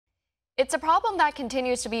It's a problem that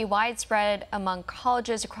continues to be widespread among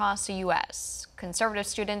colleges across the U.S. Conservative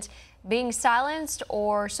students being silenced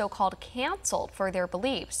or so-called canceled for their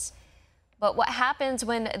beliefs. But what happens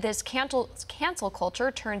when this cancel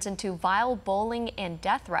culture turns into vile bullying and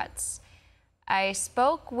death threats? I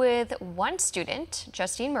spoke with one student,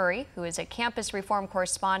 Justine Murray, who is a campus reform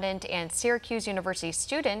correspondent and Syracuse University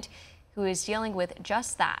student who is dealing with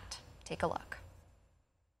just that. Take a look.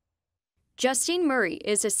 Justine Murray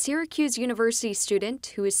is a Syracuse University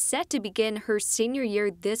student who is set to begin her senior year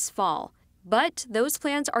this fall. But those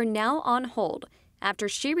plans are now on hold after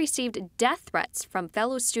she received death threats from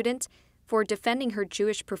fellow students for defending her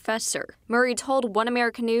Jewish professor. Murray told One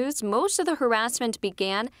American News most of the harassment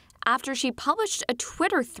began after she published a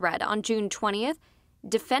Twitter thread on June 20th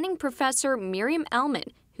defending Professor Miriam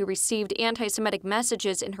Ellman, who received anti-Semitic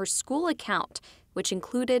messages in her school account, which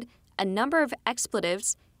included a number of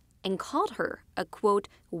expletives, and called her a, quote,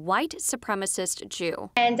 white supremacist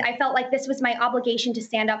Jew. And I felt like this was my obligation to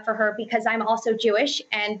stand up for her because I'm also Jewish,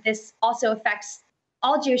 and this also affects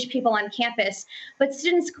all Jewish people on campus. But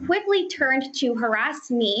students quickly turned to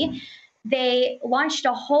harass me. They launched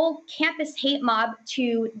a whole campus hate mob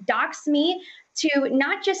to dox me, to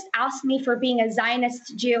not just oust me for being a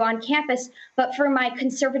Zionist Jew on campus, but for my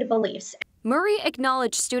conservative beliefs. Murray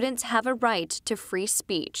acknowledged students have a right to free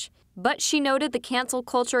speech. But she noted the cancel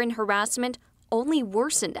culture and harassment only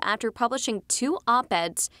worsened after publishing two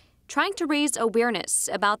op-eds trying to raise awareness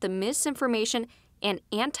about the misinformation and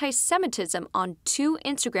anti-Semitism on two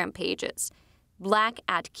Instagram pages,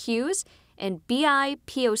 Black@Qs and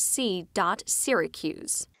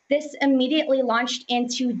BIPOC.Syracuse. This immediately launched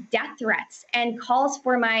into death threats and calls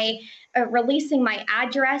for my releasing my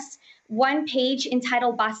address. One page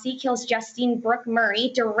entitled Basi Kills Justine Brooke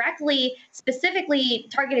Murray specifically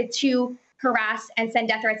targeted to harass and send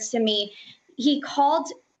death threats to me. He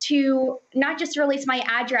called to not just release my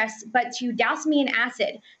address, but to douse me in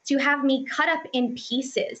acid, to have me cut up in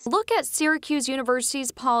pieces. Look at Syracuse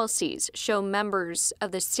University's policies show members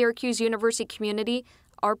of the Syracuse University community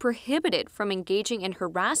are prohibited from engaging in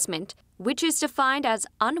harassment, which is defined as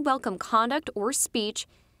unwelcome conduct or speech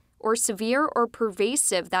or severe or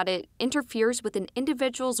pervasive that it interferes with an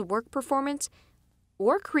individual's work performance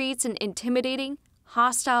or creates an intimidating,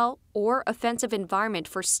 hostile, or offensive environment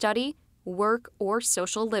for study, work, or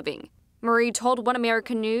social living. Murray told One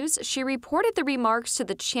American News she reported the remarks to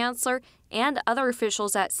the chancellor and other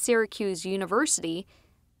officials at Syracuse University,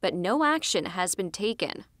 but no action has been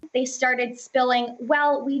taken. They started spilling,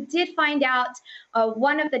 well, we did find out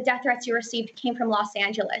one of the death threats you received came from Los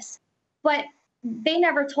Angeles, but they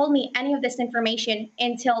never told me any of this information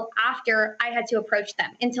until after I had to approach them,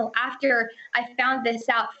 until after I found this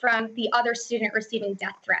out from the other student receiving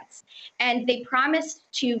death threats. And they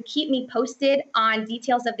promised to keep me posted on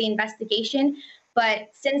details of the investigation. But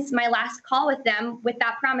since my last call with them, with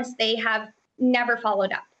that promise, they have never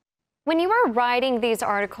followed up. When you were writing these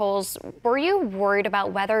articles, were you worried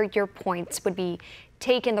about whether your points would be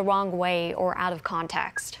taken the wrong way or out of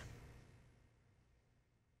context?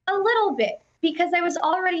 A little bit, because I was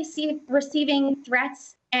already receiving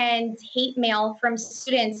threats and hate mail from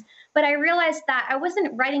students, but I realized that I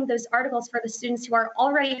wasn't writing those articles for the students who are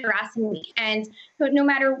already harassing me, and who, no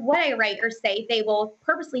matter what I write or say, they will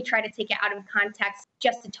purposely try to take it out of context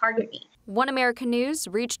just to target me. One American News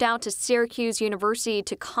reached out to Syracuse University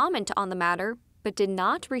to comment on the matter, but did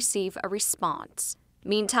not receive a response.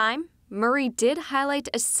 Meantime, Murray did highlight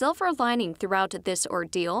a silver lining throughout this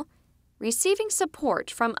ordeal, receiving support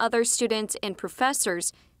from other students and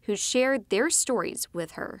professors who shared their stories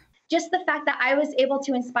with her. Just the fact that I was able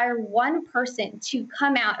to inspire one person to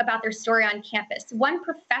come out about their story on campus, one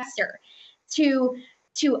professor to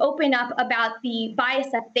open up about the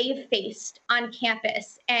bias that they've faced on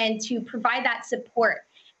campus and to provide that support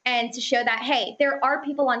and to show that, hey, there are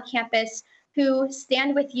people on campus who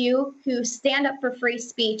stand with you, who stand up for free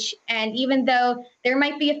speech, and even though there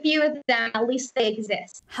might be a few of them, at least they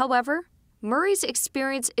exist. However, Murray's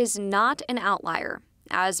experience is not an outlier,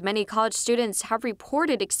 as many college students have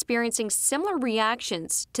reported experiencing similar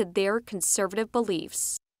reactions to their conservative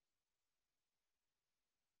beliefs.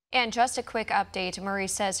 And just a quick update, Murray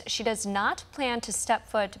says she does not plan to step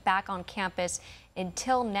foot back on campus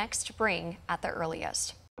until next spring at the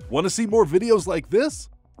earliest. Want to see more videos like this?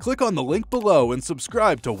 Click on the link below and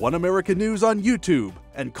subscribe to One American News on YouTube,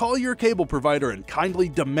 and call your cable provider and kindly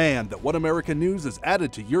demand that One American News is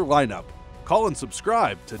added to your lineup. Call and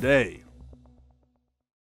subscribe today.